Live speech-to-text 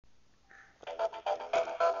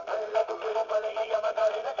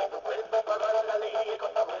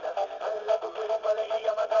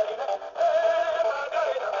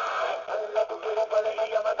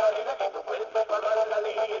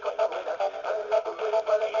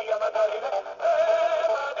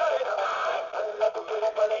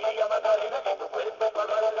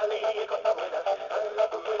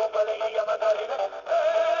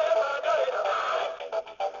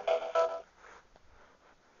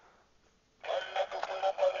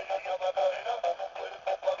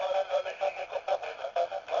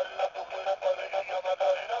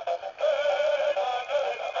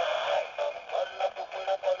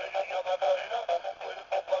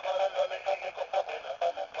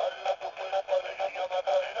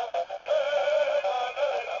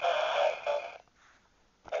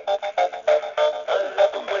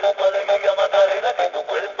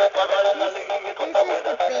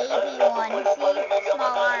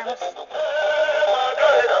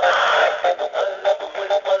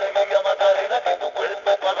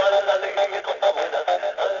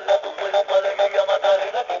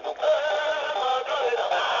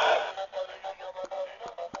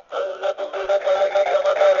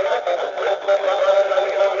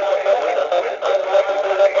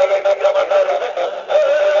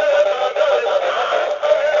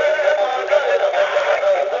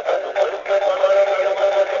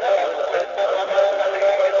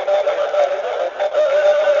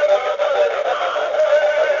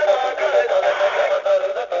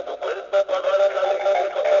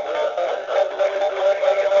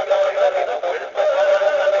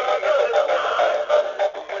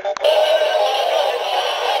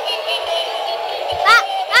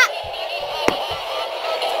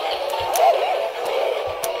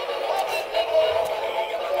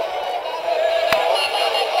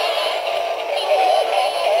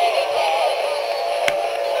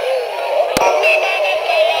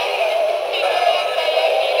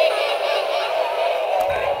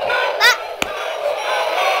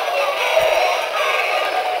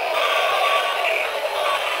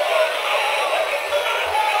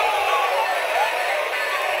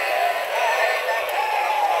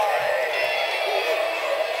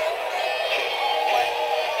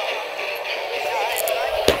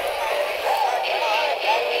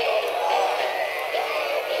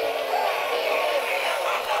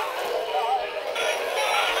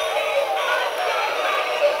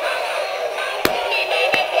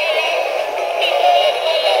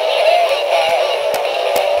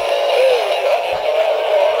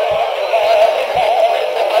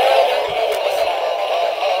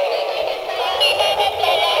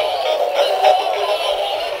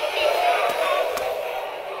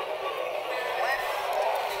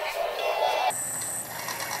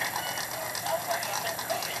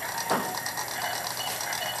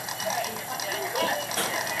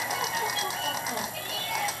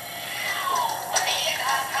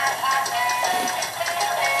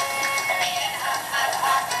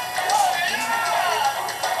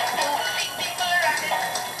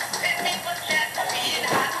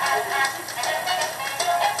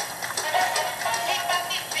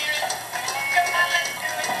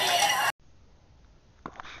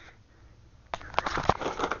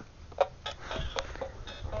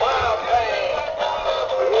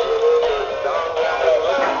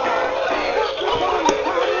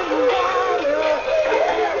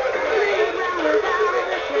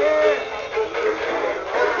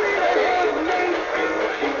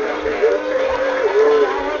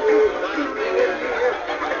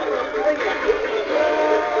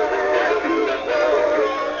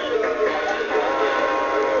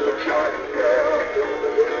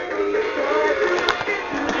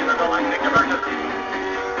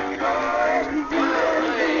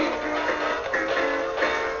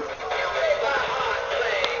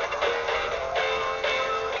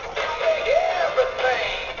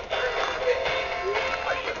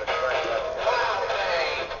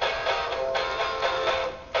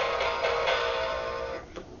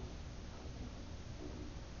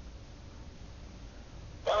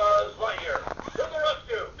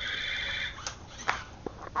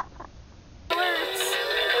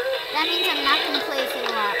That means I'm not going to play for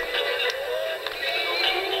a lot.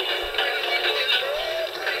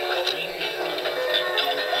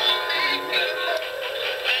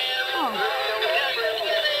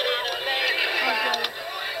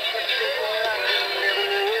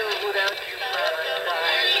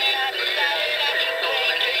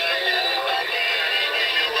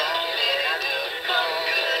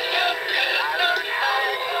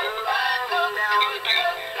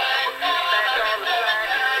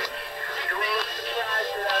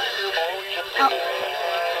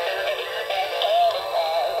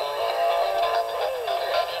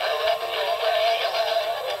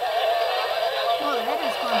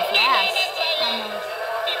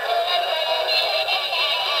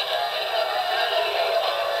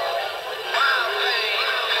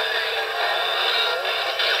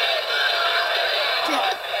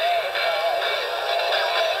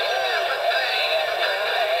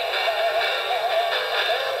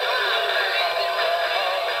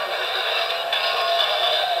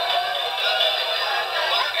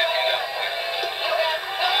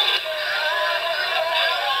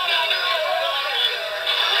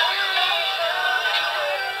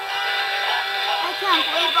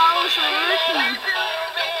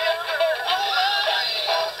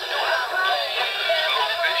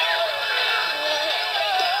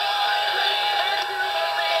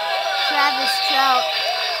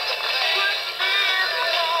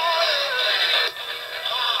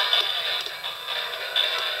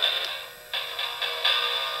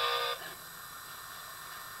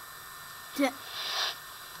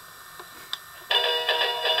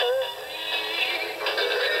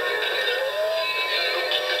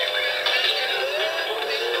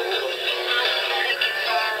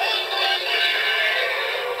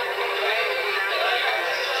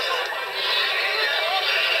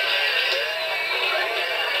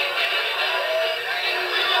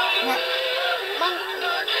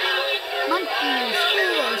 Monkeys,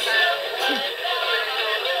 fish.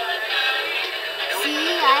 See,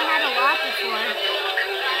 I had a lot before.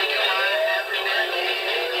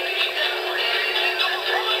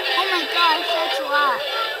 Oh my gosh, that's a lot.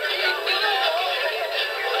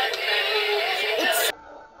 It's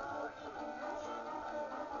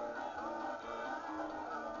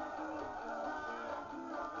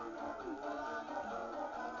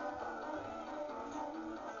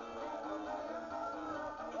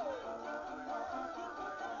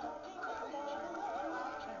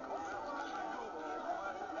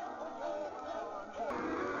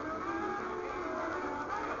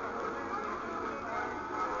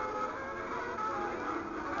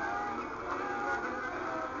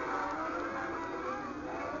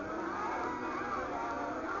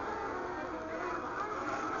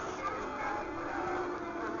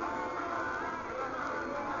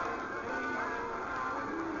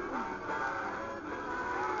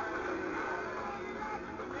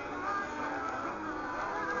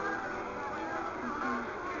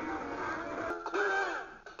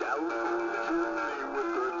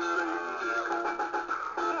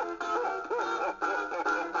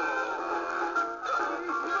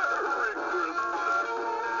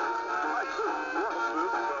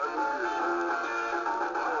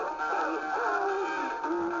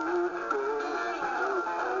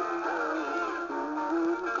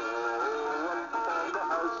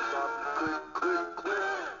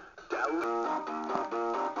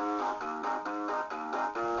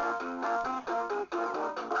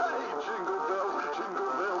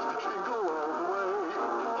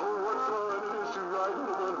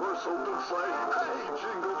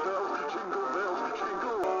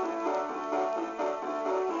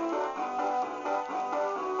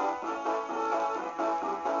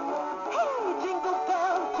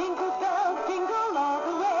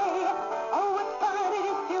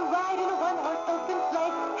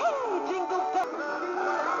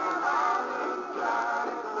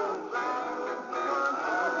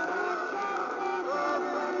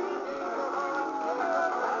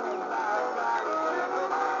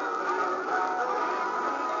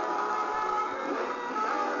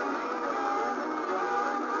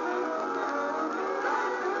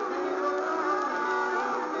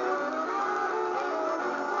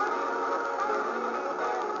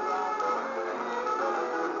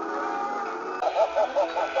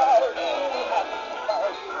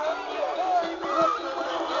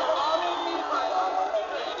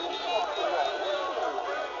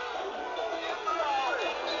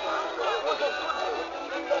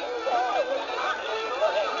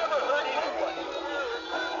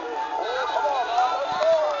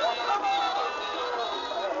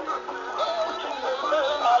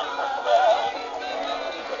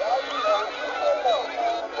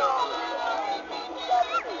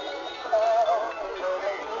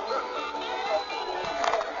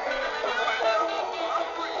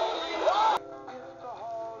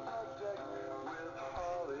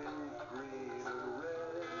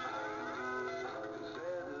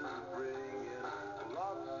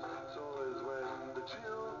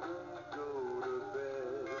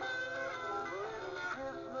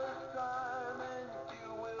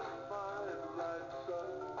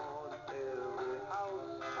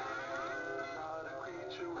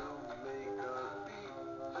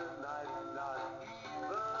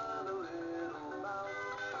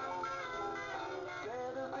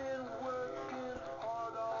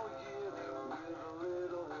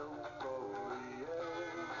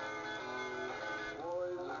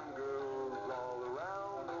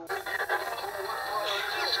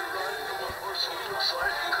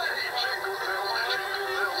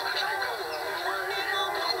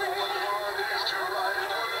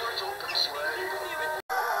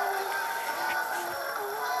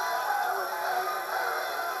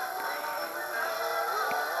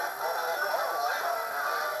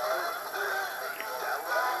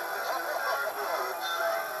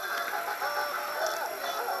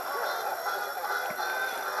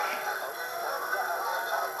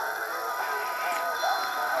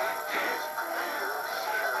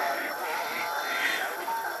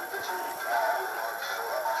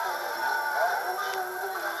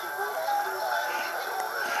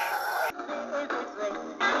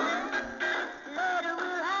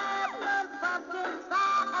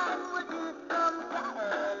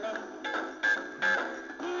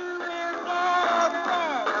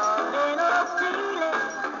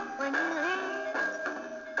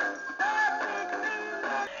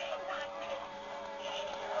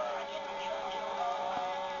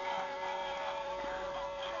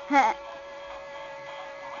Oh,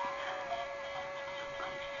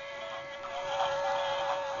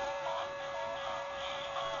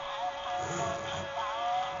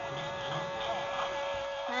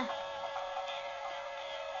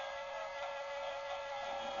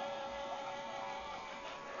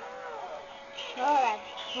 that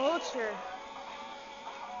vulture.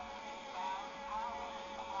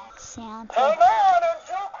 Santa. Come on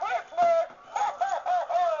until Christmas!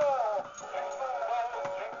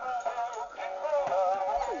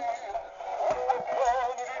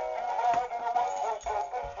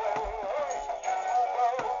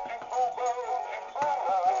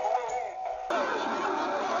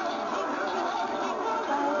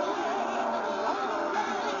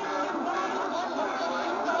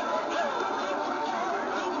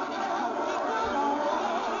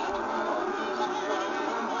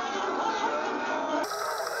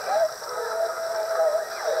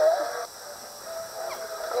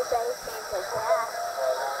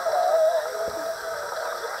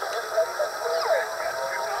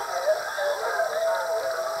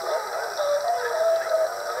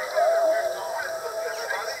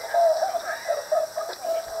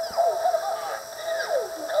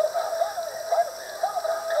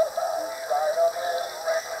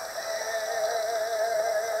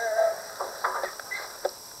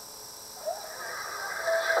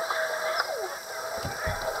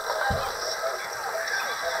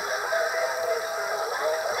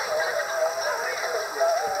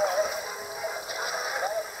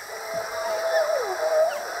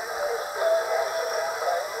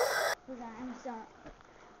 His arms don't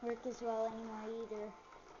work as well anymore either.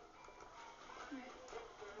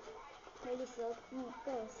 Pretty slow. Oh, it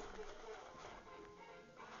goes.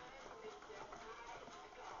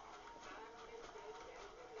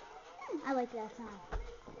 I like that sound.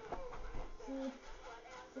 See,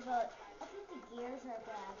 it's about, I think the gears are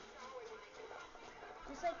bad.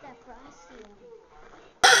 Just like that Frosty one.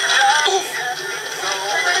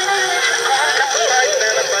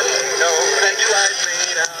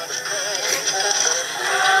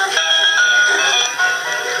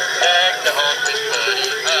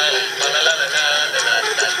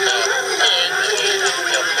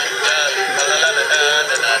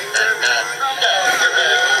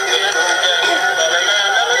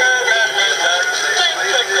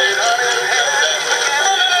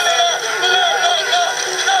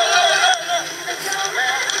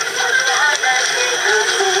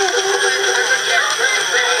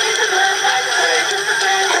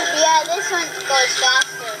 Yeah, this one goes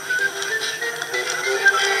faster.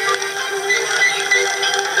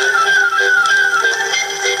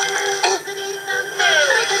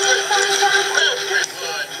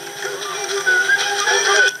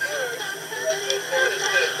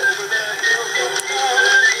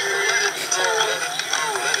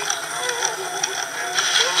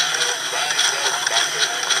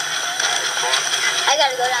 I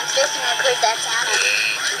gotta go downstairs and record that sound.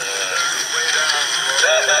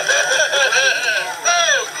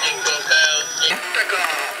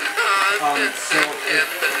 So if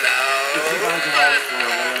you guys are out for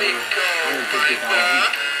whatever, $150,000,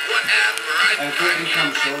 and if her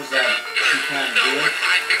income shows that she can't do it,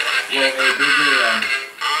 will a bigger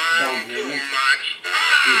down payment?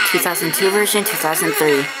 2002 version,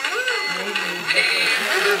 2003.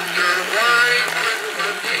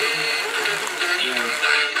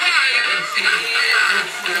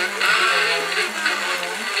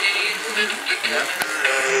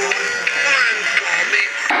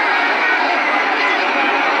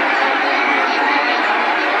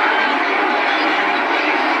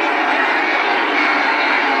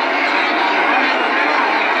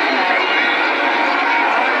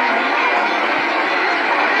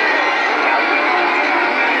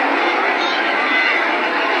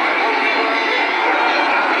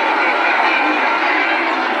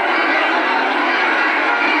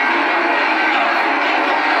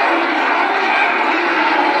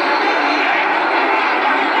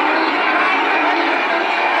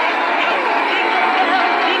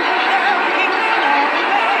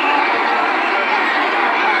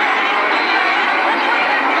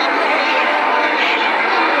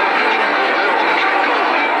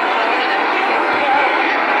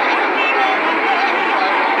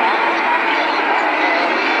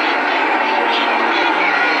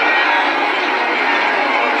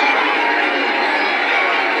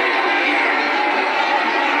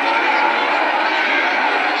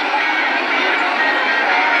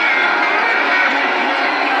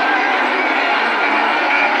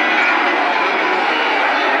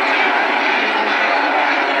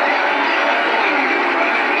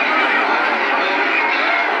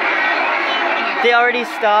 already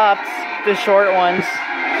stopped, the short ones.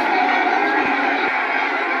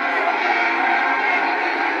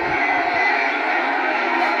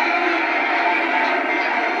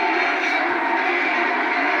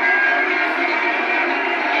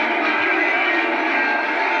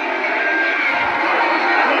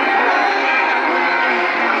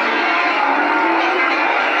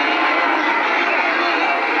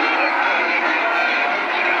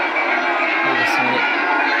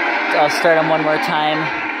 I'll start them one more time.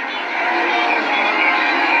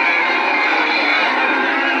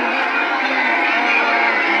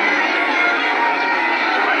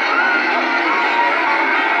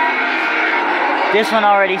 This one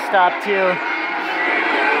already stopped too.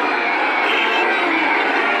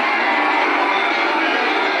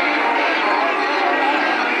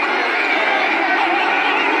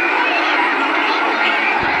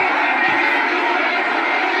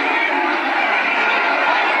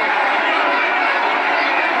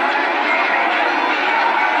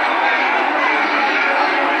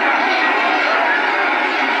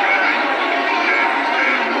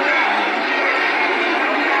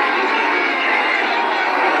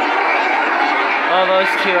 All those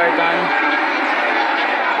two are done.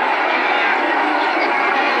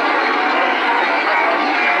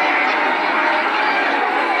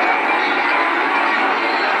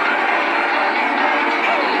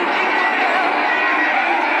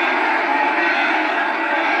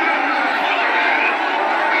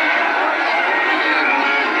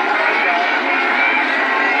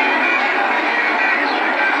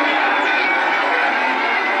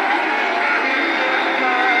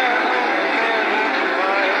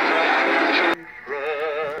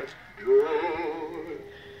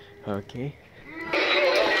 Okay.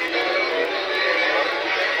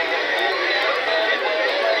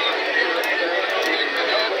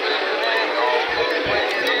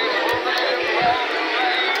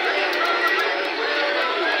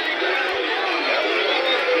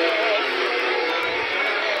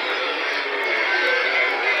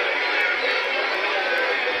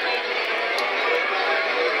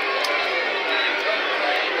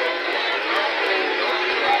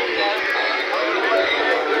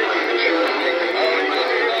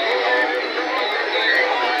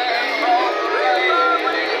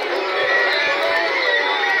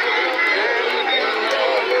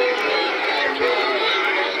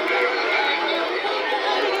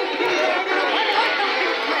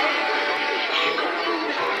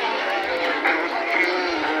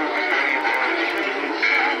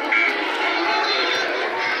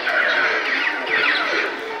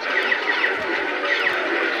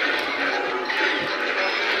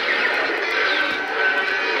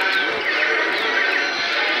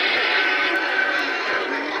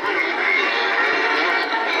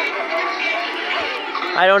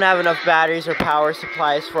 I don't have enough batteries or power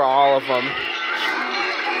supplies for all of them.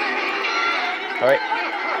 All right.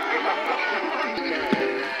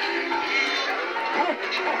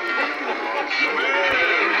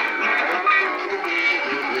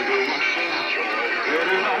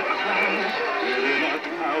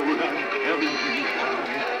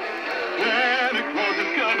 Claus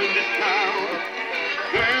is coming to town.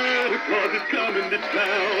 Santa Claus is coming to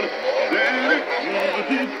town.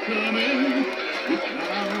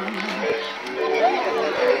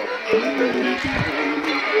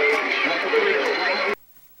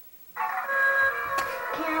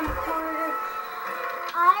 Camcorder.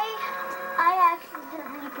 I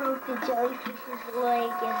accidentally broke the jellyfish's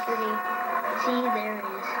leg yesterday. See, there it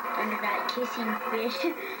is, under that kissing fish.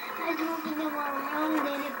 I was moving them all around and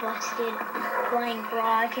then it busted. Flying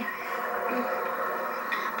frog.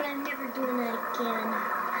 But I'm never doing that again.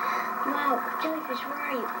 Wow, jellyfish, where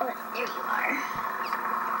are you? Oh, there you are.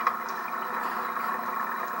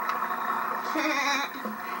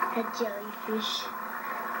 A jellyfish.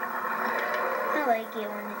 I like it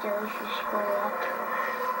when the jellyfish go up.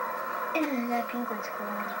 That penguin's cool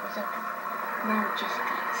when he goes up. Now it just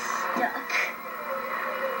got stuck.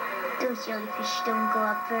 Those jellyfish don't go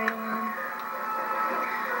up very long.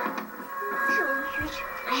 Jellyfish.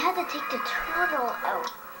 I had to take the turtle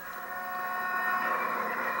out.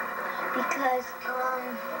 Because,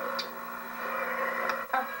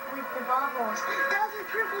 up with the bubbles. That was a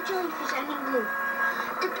purple jellyfish, I mean blue.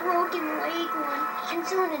 The broken leg one, and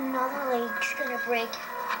soon another leg's gonna break.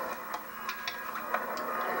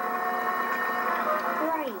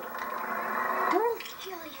 Where are you? Both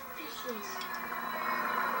jellyfishes.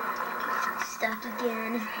 Stuck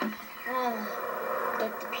again. Oh,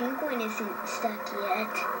 but the penguin isn't stuck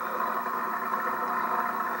yet.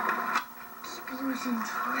 Keep losing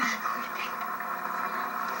track.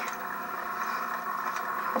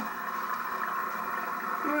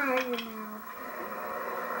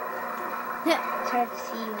 hard to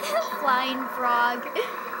see you. Flying frog.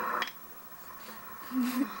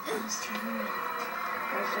 Let's turn around.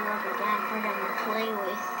 There's a rubber band for them to play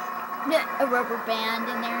with. A rubber band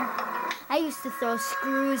in there. I used to throw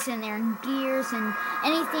screws in there and gears and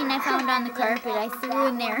anything I found on the carpet I threw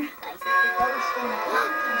in there. I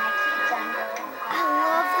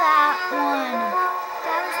love that one.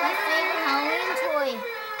 That was my favorite Halloween toy.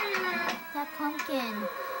 That pumpkin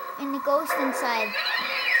and the ghost inside.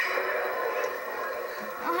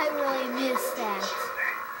 Oh, I really miss that.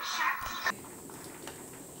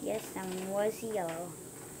 Yes, that one was yellow.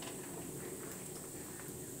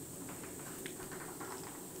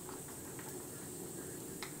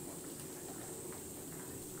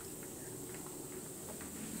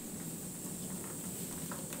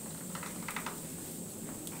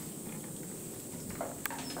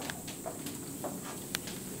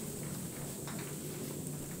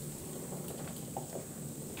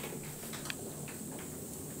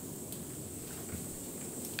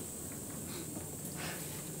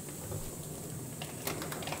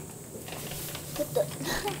 Put the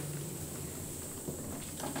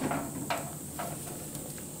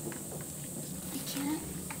I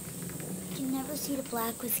can never see the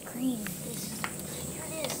black with green. Here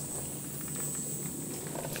it is.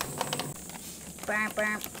 Burp,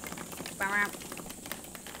 burp, burp.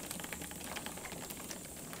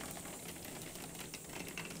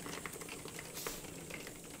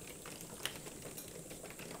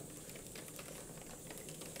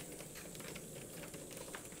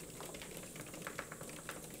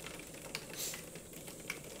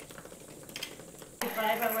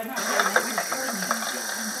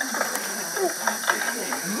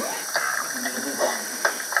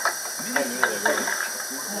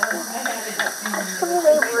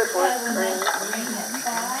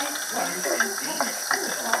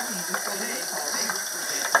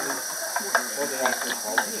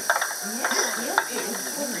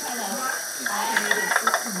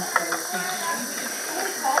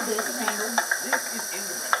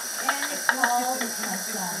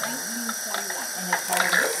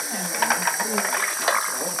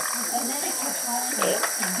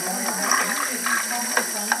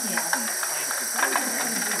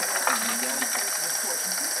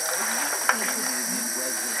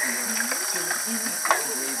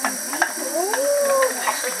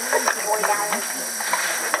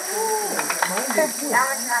 That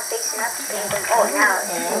one's not facing up to anything. Oh, now it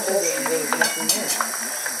is.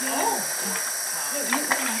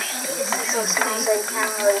 So small, so you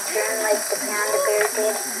can't really turn like the panda bear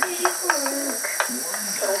did.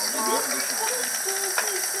 So small.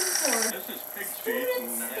 This is pig feet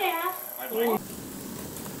and I'd like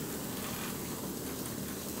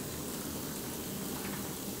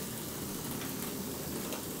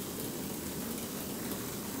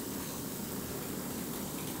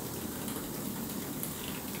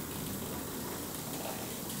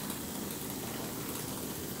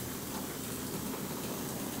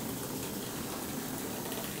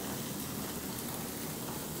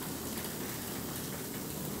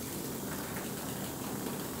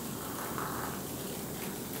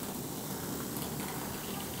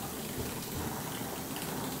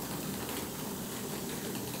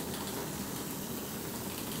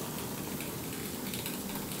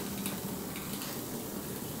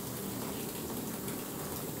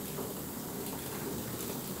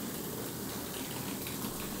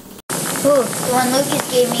Ooh, the one Lucas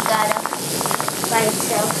gave me got up by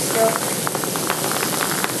itself still.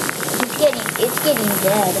 It's getting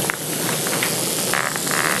dead.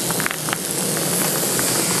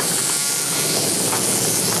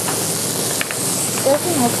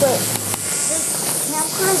 Doesn't look like the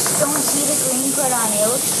campers don't see the green put on it. It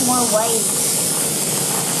looks more white.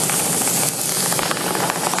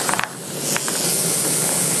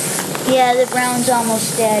 Yeah, the brown's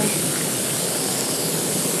almost dead.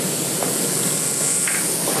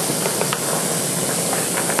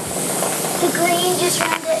 The green just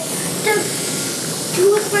ran it. The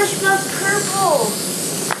toothbrush got purple.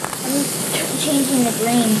 I'm changing the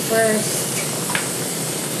green first.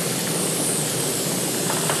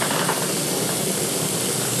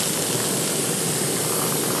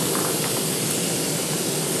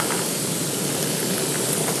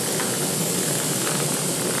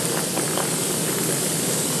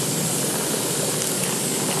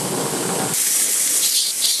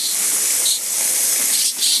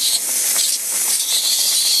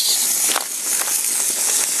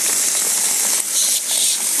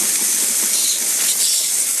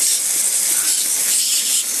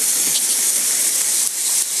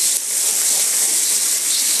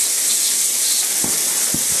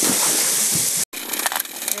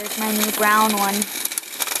 brown one.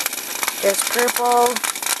 There's purple,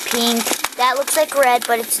 pink. That looks like red,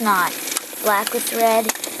 but it's not. Black with red,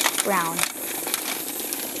 brown.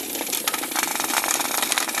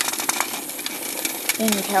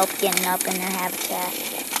 They need help getting up in their habitat.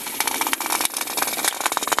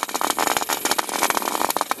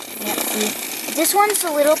 Yep, see, this one's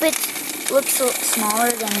a little bit, looks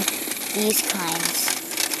smaller than these kinds.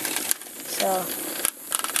 So,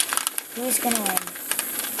 who's gonna win?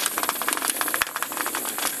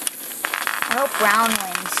 I hope brown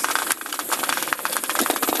wins.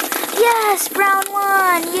 Yes, brown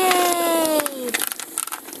won! Yay!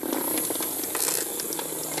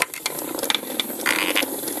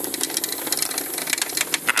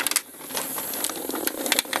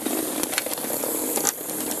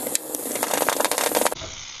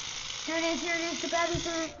 Here it is, the batteries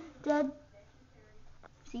are dead.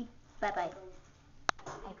 See? Bye-bye.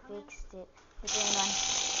 I fixed it. The green one.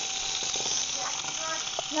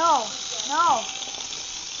 No, no.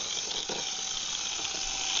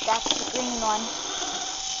 That's the green one.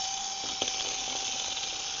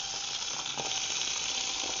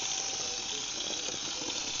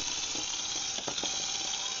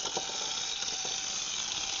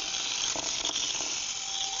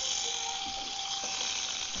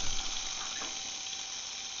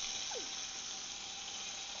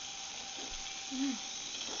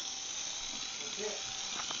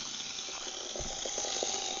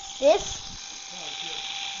 This?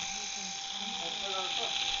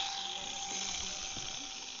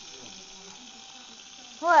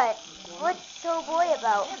 What? What's oh boy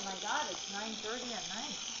about? Oh my God, it's 9:30 at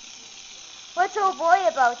night. What's oh boy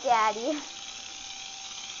about, Daddy?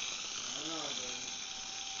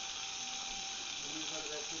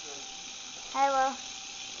 Hello.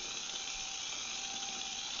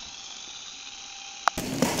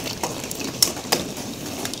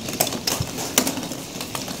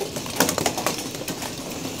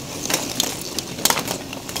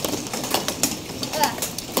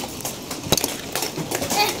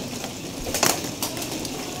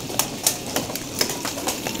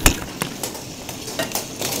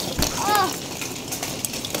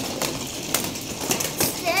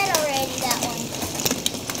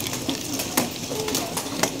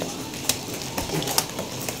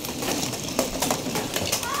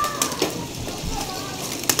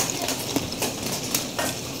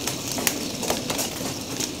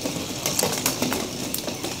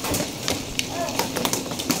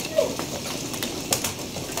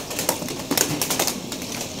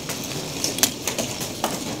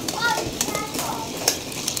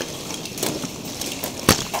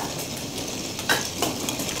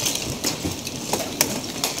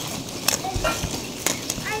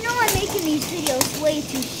 These videos way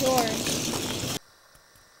too short.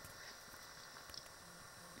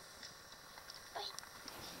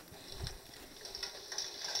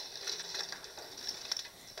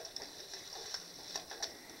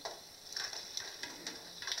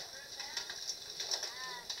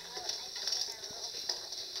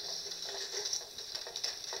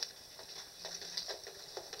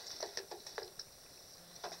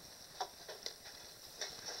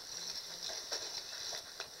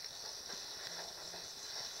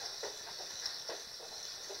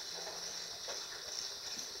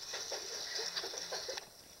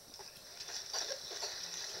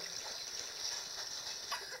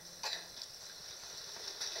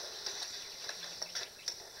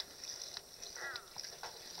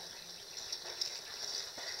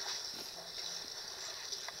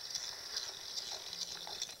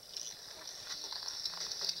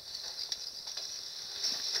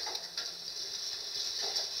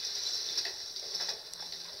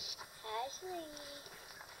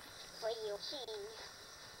 What are you seeing?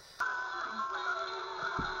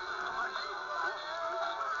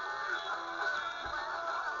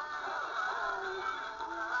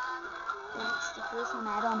 It's the first one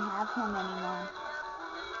I don't have him anymore.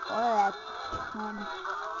 Or that one.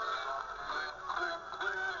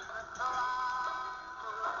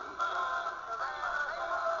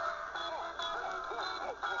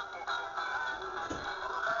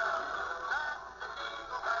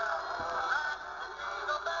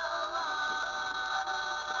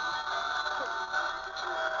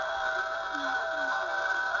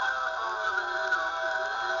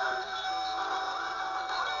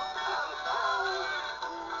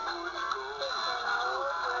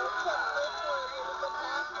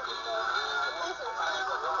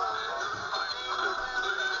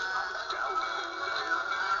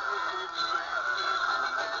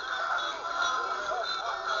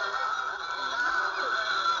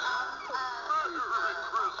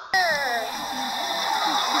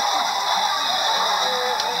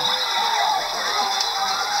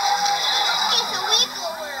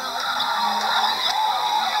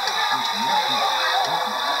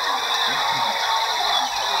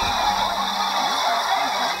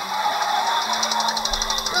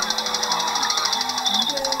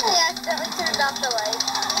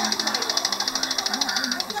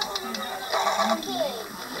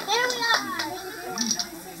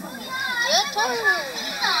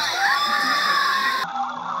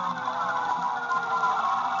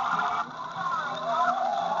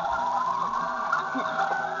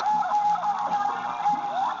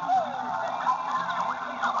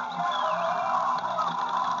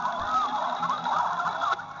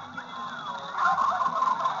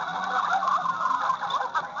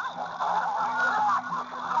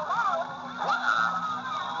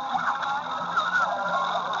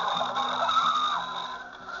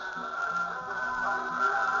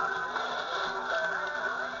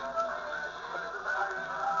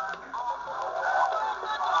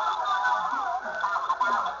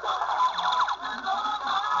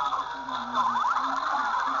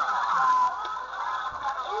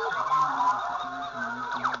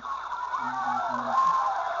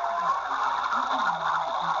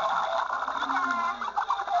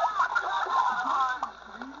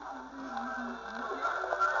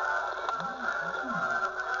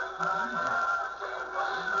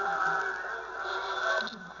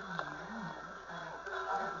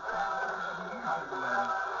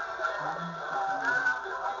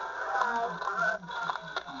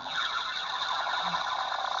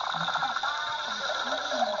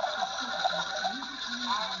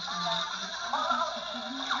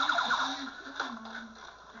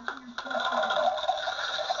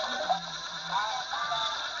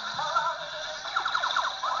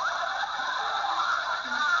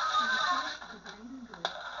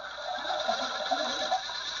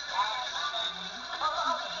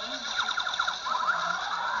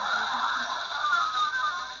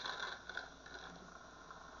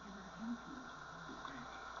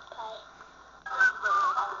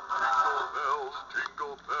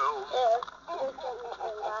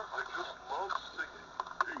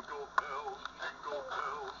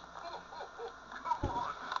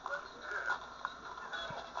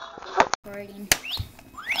 recording.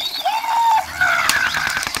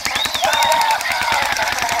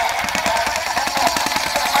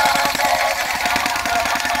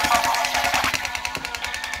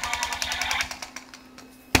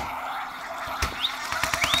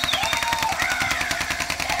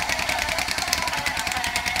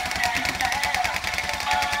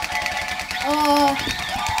 Oh,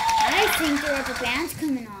 I think the rubber band's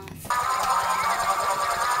coming off.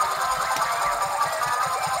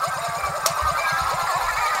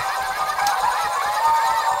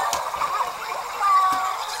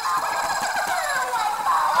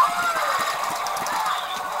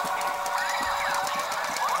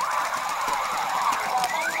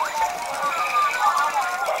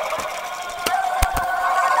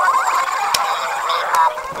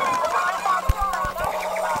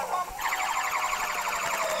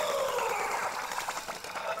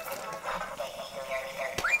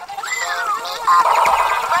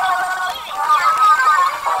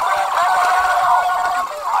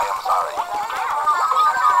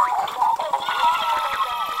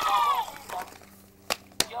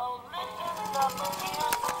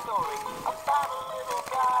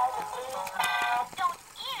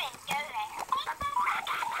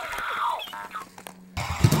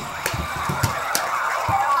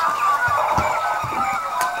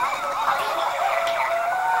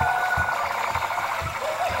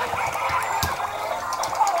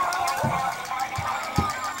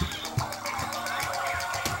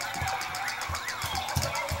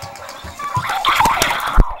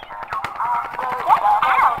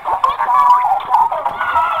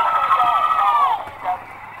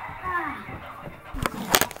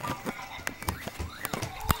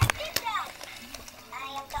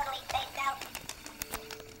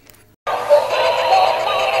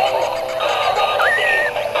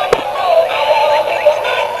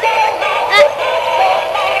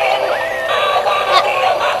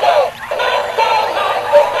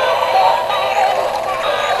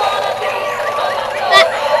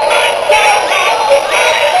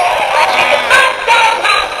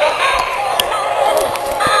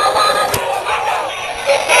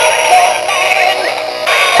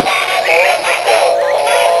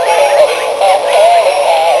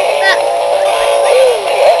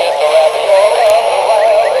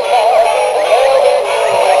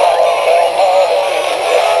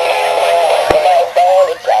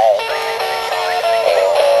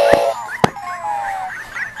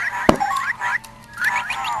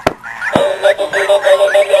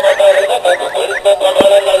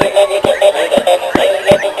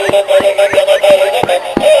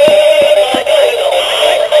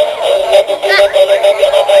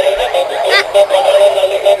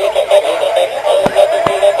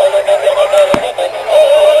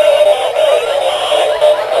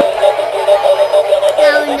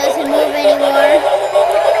 That one doesn't move anymore.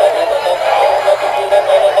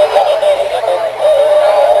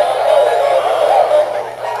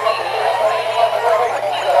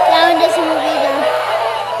 That one doesn't move either.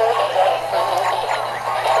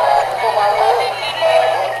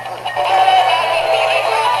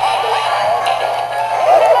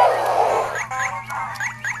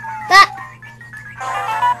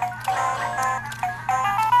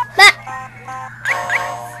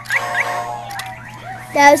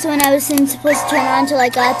 That was when I wasn't supposed to turn on until I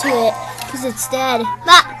got to it, because it's dead.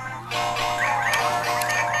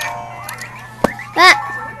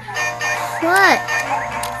 What?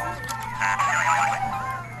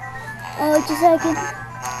 Oh, just a second.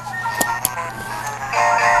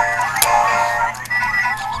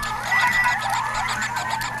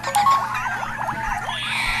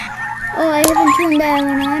 Oh, I haven't turned that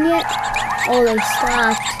one on yet. Oh, they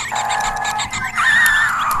stopped.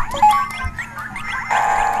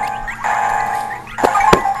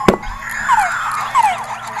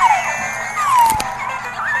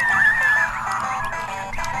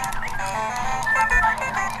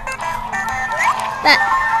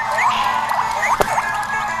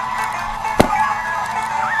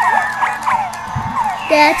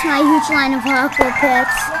 That's my huge line of aqua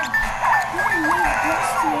pets.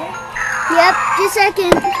 Yep, just a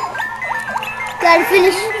second. Gotta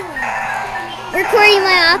finish recording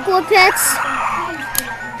my aqua pets.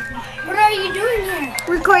 What are you doing here?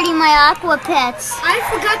 Recording my aqua pets. I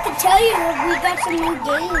forgot to tell you that we got some new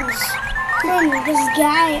games from this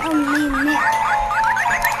guy named Nick.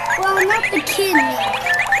 Well, not the kid Nick.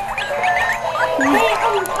 Hey,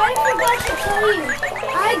 I forgot to tell you.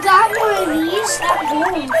 I got one of these at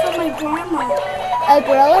home from my grandma. A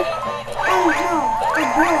gorilla? Oh no, a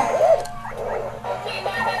gorilla.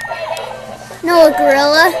 No, a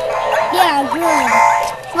gorilla? Yeah, a gorilla.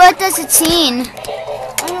 What does it mean?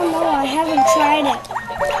 I don't know. I haven't tried it.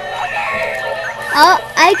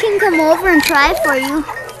 I can come over and try for you.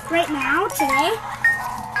 Right now? Today?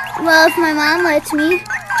 Well, if my mom lets me.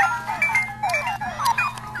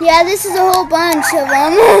 Yeah, this is a whole bunch of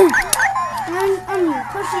them. I'm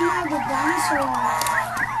pushing all the dinosaur ones.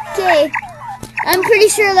 Okay. I'm pretty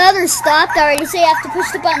sure the others stopped already, so you have to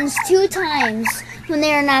push the buttons 2 times when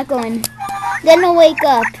they are not going. Then they'll wake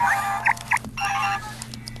up.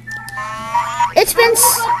 It's been...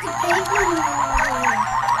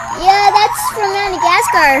 Yeah, that's from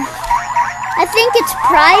Madagascar. I think it's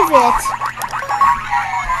private.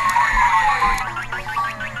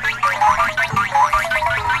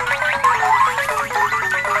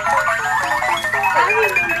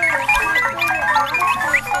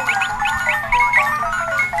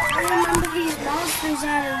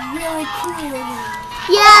 That are really cool.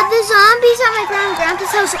 Yeah, the zombies at my grandpa's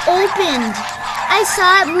house opened. I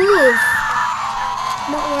saw it move.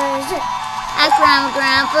 But where is it? At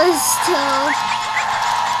grandpa's still.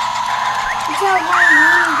 Is that where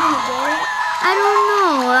you're gonna go? I don't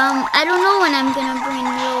know. I don't know when I'm gonna bring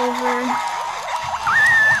you over.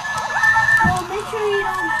 Well, make sure you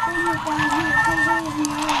don't bring it down here because there's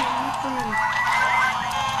no nothing.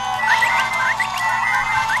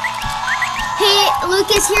 Hey,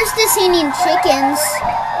 Lucas, here's the singing chickens.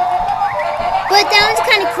 But that one's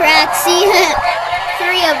kind of cracked. See?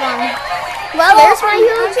 3 of them. Well, there's my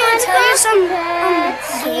huge one. Tell you some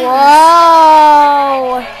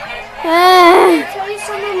Whoa. Tell you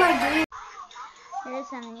some of my games. There's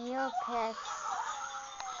some Neopets.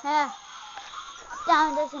 That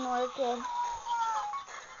one doesn't work good.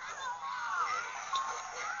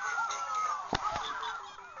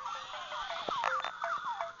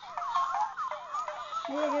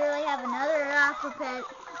 We literally have another Aquapet,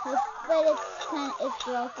 but it's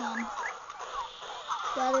broken.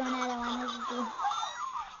 The other one I don't want to do.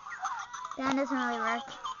 That one doesn't really work.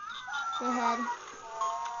 The head.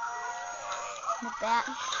 The bat.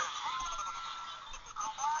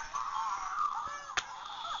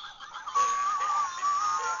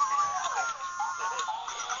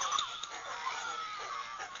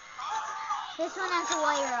 This one has a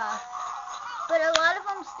wire off, but a lot of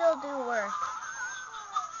them still do work.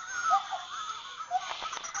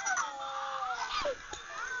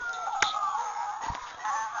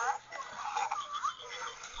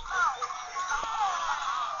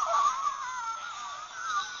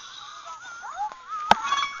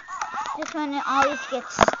 This one always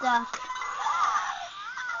gets stuck.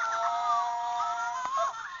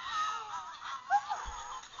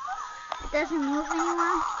 It doesn't move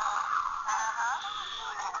anymore.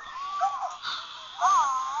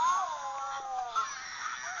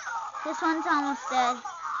 This one's almost dead.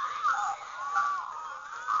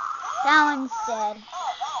 That one's dead.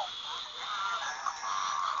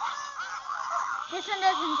 This one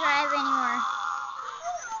doesn't drive anymore.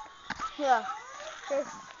 Yeah. There's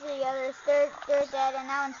 3 others. They're dead, and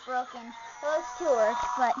that one's broken. Those 2 work,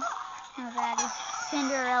 but no battery.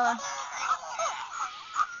 Cinderella.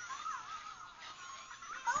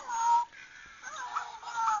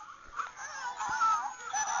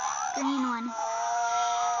 Green one.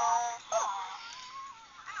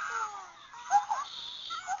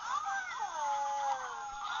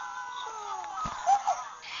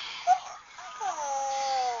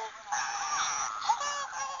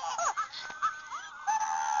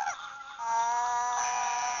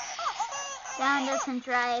 That one doesn't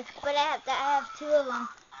drive, but I have 2 of them.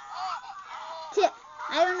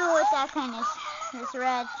 I don't know what that kind is. It's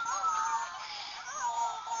red.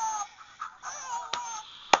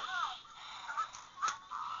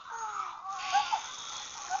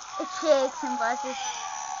 It shakes and buzzes.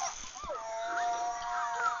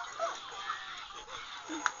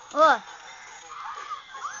 Oh.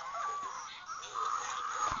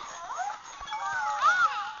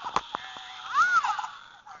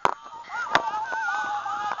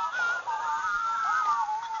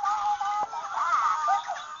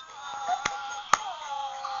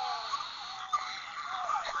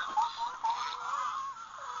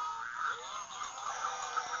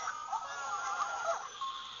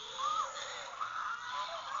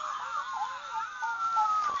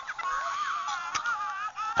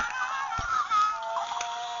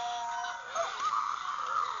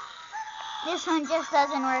 This one just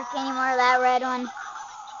doesn't work anymore, that red one.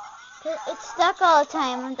 It's stuck all the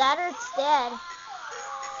time. That or it's dead.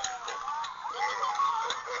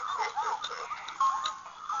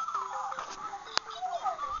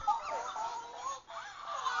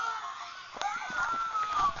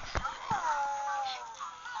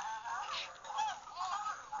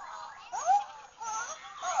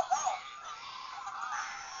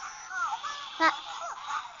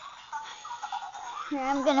 Here,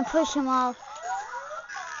 I'm gonna push them off.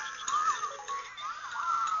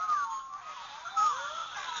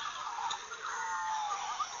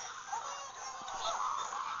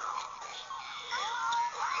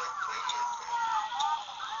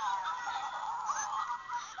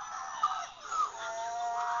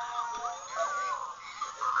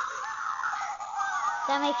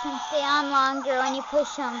 That makes them stay on longer when you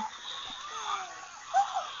push them.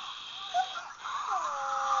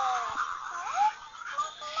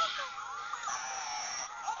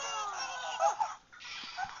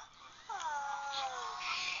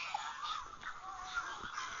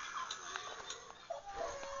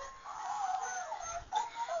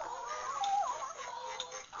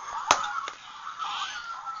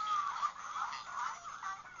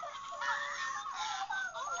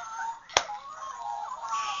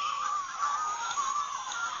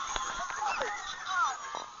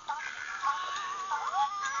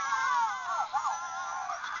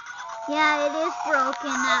 Yeah, it is broken.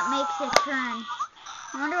 That makes it turn.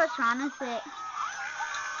 I wonder what's wrong with it.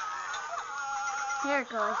 There it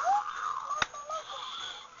goes.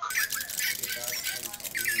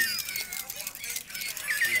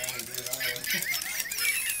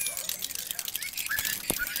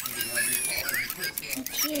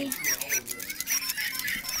 Okay.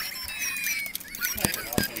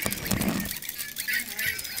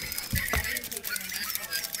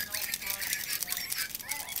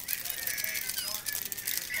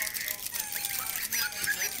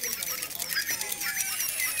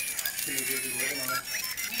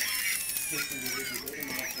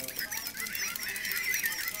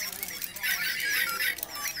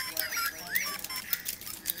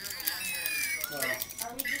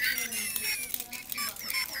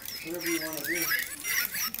 Whatever you want to do.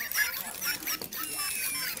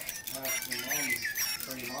 Ask your mom,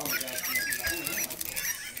 or your mom is asking us, I don't know.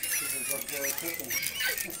 This is what they're cooking.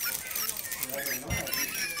 I don't know, I think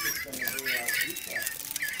it's going to be pizza.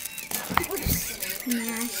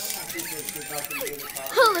 Yeah.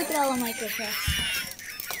 Oh, look at all the microchips.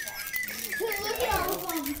 Look at all of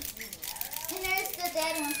them. And there's the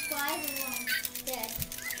dead ones, 5 of them dead.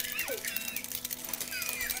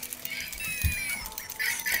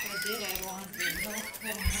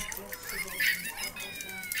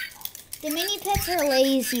 The mini pets are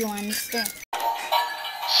lazy ones.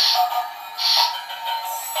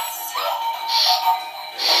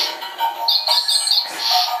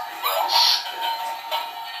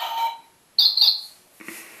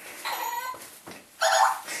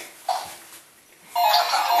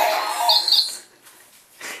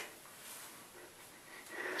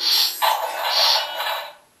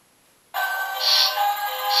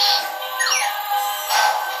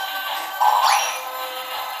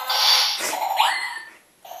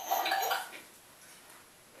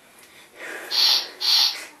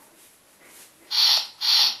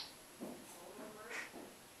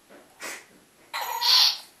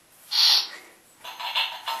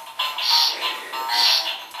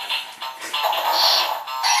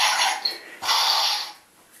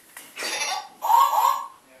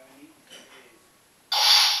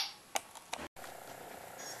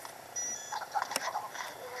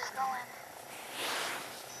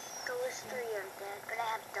 Those 3 are dead, but I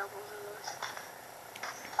have doubles of those.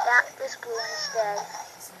 Yeah, this blue one's dead.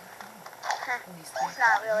 It's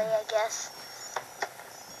not really, I guess.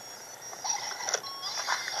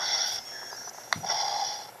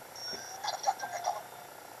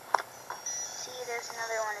 See, there's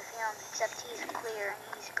another one of him, except he's clear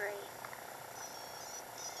and he's great.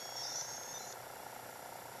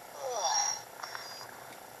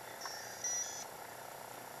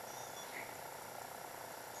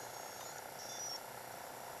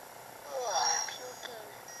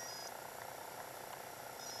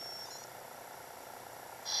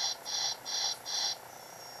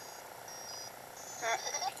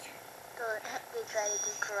 They try to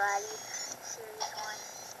do karate, series 1.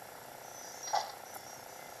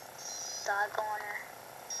 Dog owner.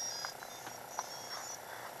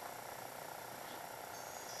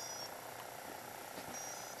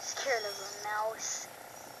 Scared of a mouse.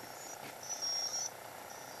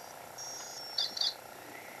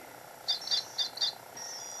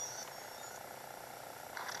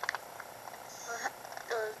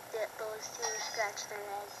 Those 2 scratch their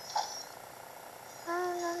heads.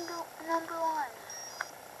 Number 1.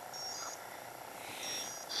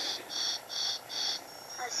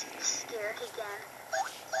 I was scared again.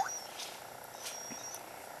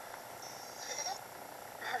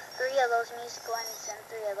 I have 3 of those musical ones and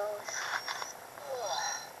 3 of those.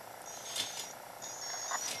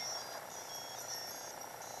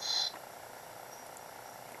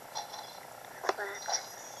 But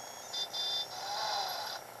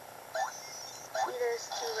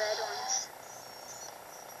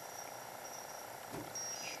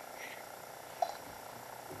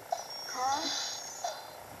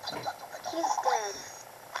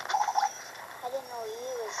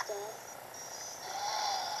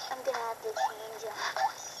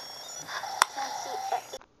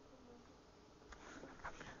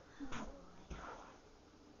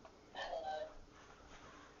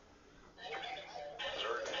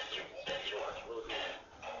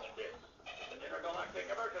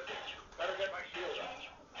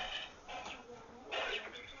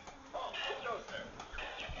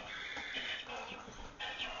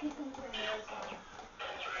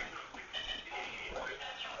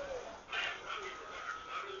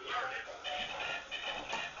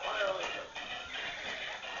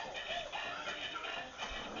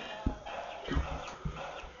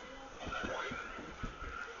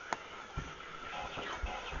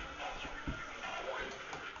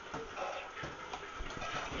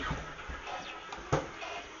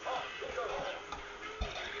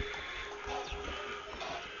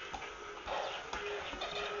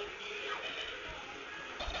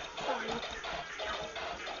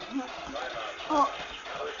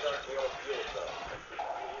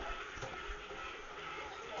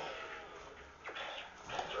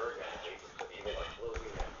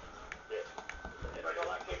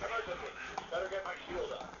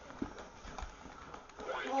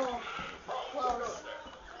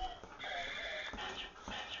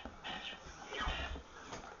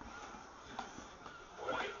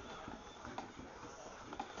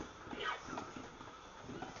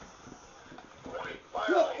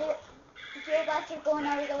after going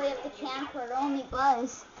all the way up the camcorder, only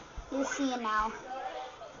Buzz is seeing now.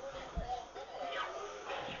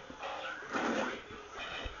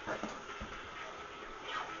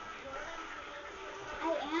 I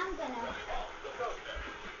am gonna.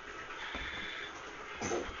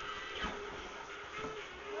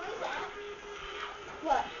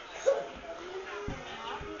 What?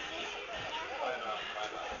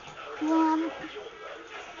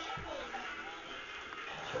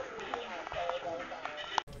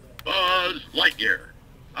 Buzz Lightyear,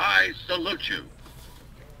 I salute you.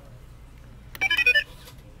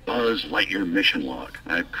 Buzz Lightyear mission log.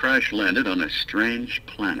 I've crash landed on a strange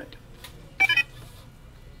planet.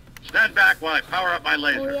 Stand back while I power up my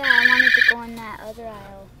laser. Oh yeah, I wanted to go in that other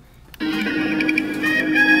aisle.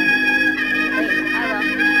 Wait, I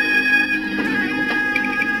will.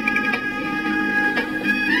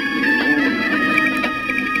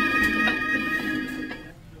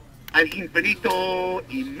 Al infinito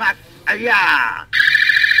y más allá.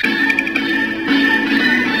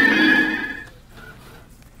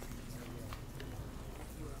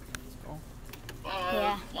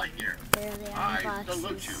 Buzz Lightyear, Barely on I boxes.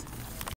 salute you.